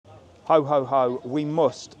Ho, ho, ho, we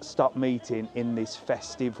must stop meeting in this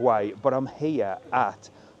festive way, but I'm here at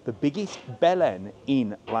the biggest Belen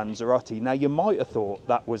in Lanzarote. Now, you might have thought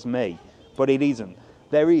that was me, but it isn't.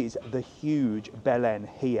 There is the huge Belen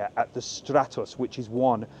here at the Stratvs, which is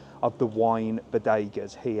one of the wine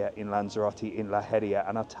bodegas here in Lanzarote in La Heria,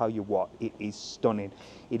 and I'll tell you what, it is stunning.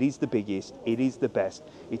 It is the biggest, it is the best.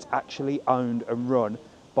 It's actually owned and run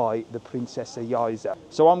by the Princesa Yaiza.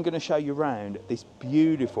 So I'm going to show you around this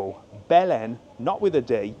beautiful Belen, not with a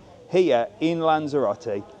D, here in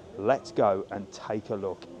Lanzarote. Let's go and take a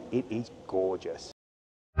look. It is gorgeous.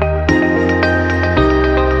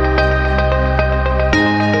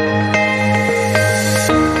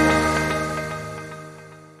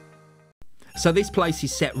 So this place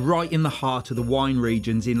is set right in the heart of the wine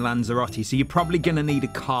regions in Lanzarote, so you're probably going to need a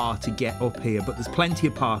car to get up here, but there's plenty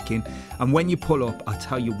of parking, and when you pull up, I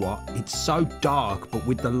tell you what, it's so dark, but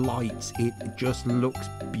with the lights it just looks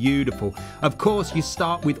beautiful. Of course, you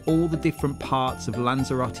start with all the different parts of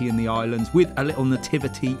Lanzarote and the islands, with a little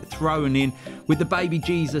nativity thrown in, with the baby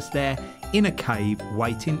Jesus there in a cave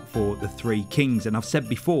waiting for the three kings. And I've said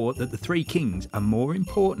before that the three kings are more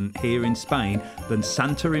important here in Spain than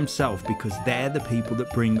Santa himself, because they're the people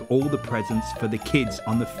that bring all the presents for the kids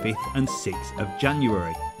on the 5th and 6th of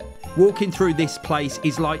January. Walking through this place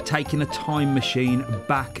is like taking a time machine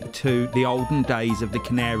back to the olden days of the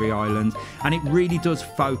Canary Islands, and it really does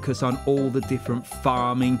focus on all the different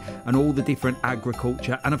farming and all the different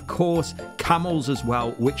agriculture, and of course camels as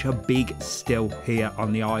well, which are big still here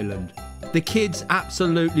on the island. The kids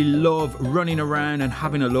absolutely love running around and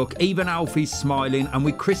having a look. Even Alfie's smiling, and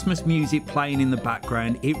with Christmas music playing in the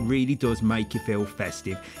background, it really does make you feel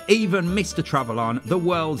festive. Even Mr. TravelON, the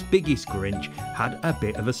world's biggest Grinch, had a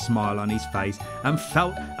bit of a smile on his face and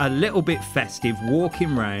felt a little bit festive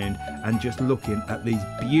walking around and just looking at these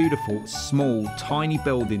beautiful, small, tiny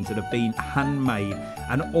buildings that have been handmade,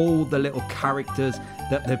 and all the little characters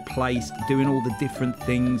that they've placed doing all the different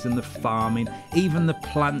things, and the farming, even the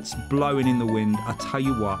plants blowing in the wind. I tell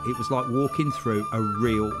you what, it was like walking through a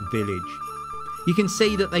real village. You can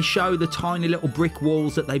see that they show the tiny little brick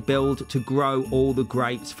walls that they build to grow all the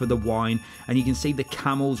grapes for the wine, and you can see the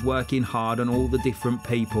camels working hard on all the different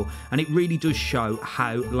people, and it really does show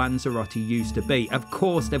how Lanzarote used to be. Of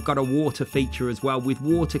course, they've got a water feature as well, with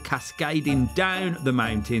water cascading down the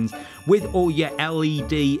mountains with all your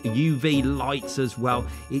LED UV lights as well.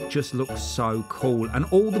 It just looks so cool, and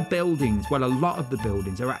all the buildings, well, a lot of the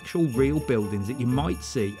buildings are actual real buildings that you might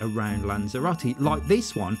see around Lanzarote, like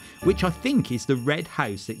this one, which I think is the red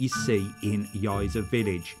house that you see in Yaiza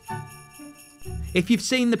village. If you've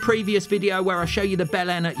seen the previous video where I show you the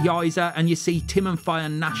Belen at Yaiza and you see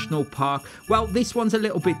Timanfaya National Park, well, this one's a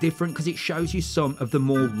little bit different because it shows you some of the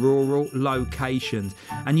more rural locations,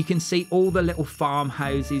 and you can see all the little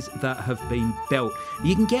farmhouses that have been built.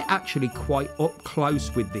 You can get actually quite up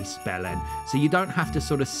close with this Belen, so you don't have to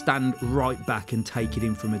sort of stand right back and take it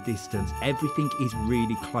in from a distance. Everything is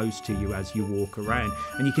really close to you as you walk around,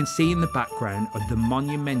 and you can see in the background of the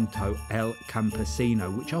Monumento El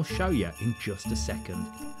Campesino, which I'll show you in just a second.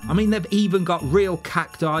 I mean, they've even got real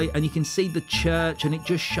cacti, and you can see the church, and it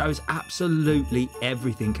just shows absolutely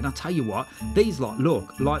everything. And I tell you what, these lot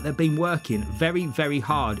look like they've been working very, very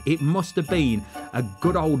hard. It must have been a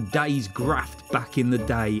good old day's graft back in the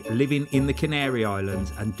day, living in the Canary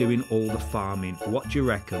Islands and doing all the farming. What do you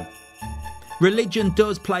reckon? Religion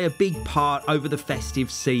does play a big part over the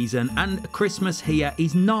festive season, and Christmas here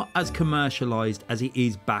is not as commercialised as it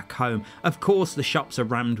is back home. Of course, the shops are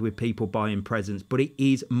rammed with people buying presents, but it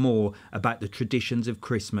is more about the traditions of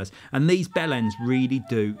Christmas, and these Belens really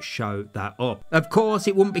do show that up. Of course,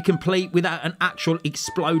 it wouldn't be complete without an actual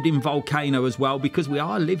exploding volcano as well, because we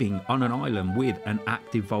are living on an island with an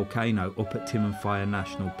active volcano up at Timanfaya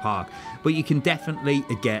National Park. But you can definitely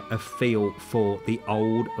get a feel for the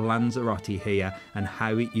old Lanzarote here and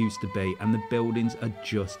how it used to be, and the buildings are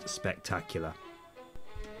just spectacular.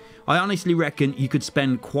 I honestly reckon you could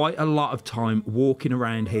spend quite a lot of time walking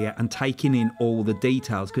around here and taking in all the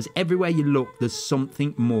details, because everywhere you look there's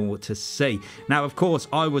something more to see. Now, of course,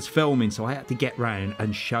 I was filming, so I had to get round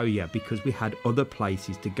and show you because we had other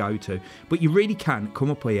places to go to, but you really can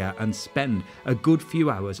come up here and spend a good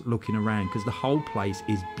few hours looking around, because the whole place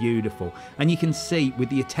is beautiful, and you can see with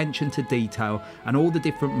the attention to detail and all the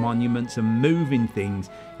different monuments and moving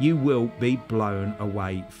things, you will be blown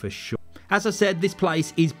away for sure. As I said, this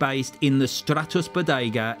place is based in the Stratvs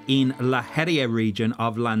Bodega in La Heria region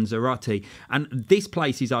of Lanzarote, and this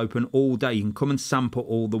place is open all day. You can come and sample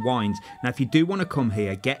all the wines. Now, if you do want to come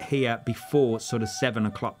here, get here before sort of 7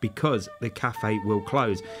 o'clock because the cafe will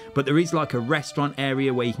close. But there is like a restaurant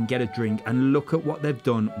area where you can get a drink, and look at what they've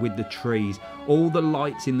done with the trees. All the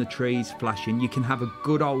lights in the trees flashing. You can have a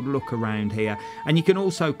good old look around here, and you can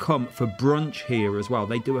also come for brunch here as well.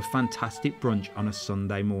 They do a fantastic brunch on a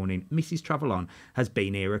Sunday morning. Mrs. TravelON has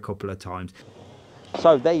been here a couple of times.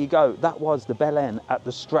 So there you go, that was the Belen at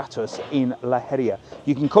the Stratvs in La Heria.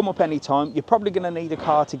 You can come up anytime. You're probably going to need a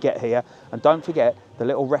car to get here, and don't forget the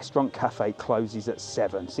little restaurant cafe closes at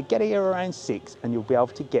 7, so get here around 6 and you'll be able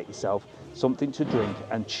to get yourself something to drink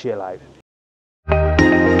and chill out.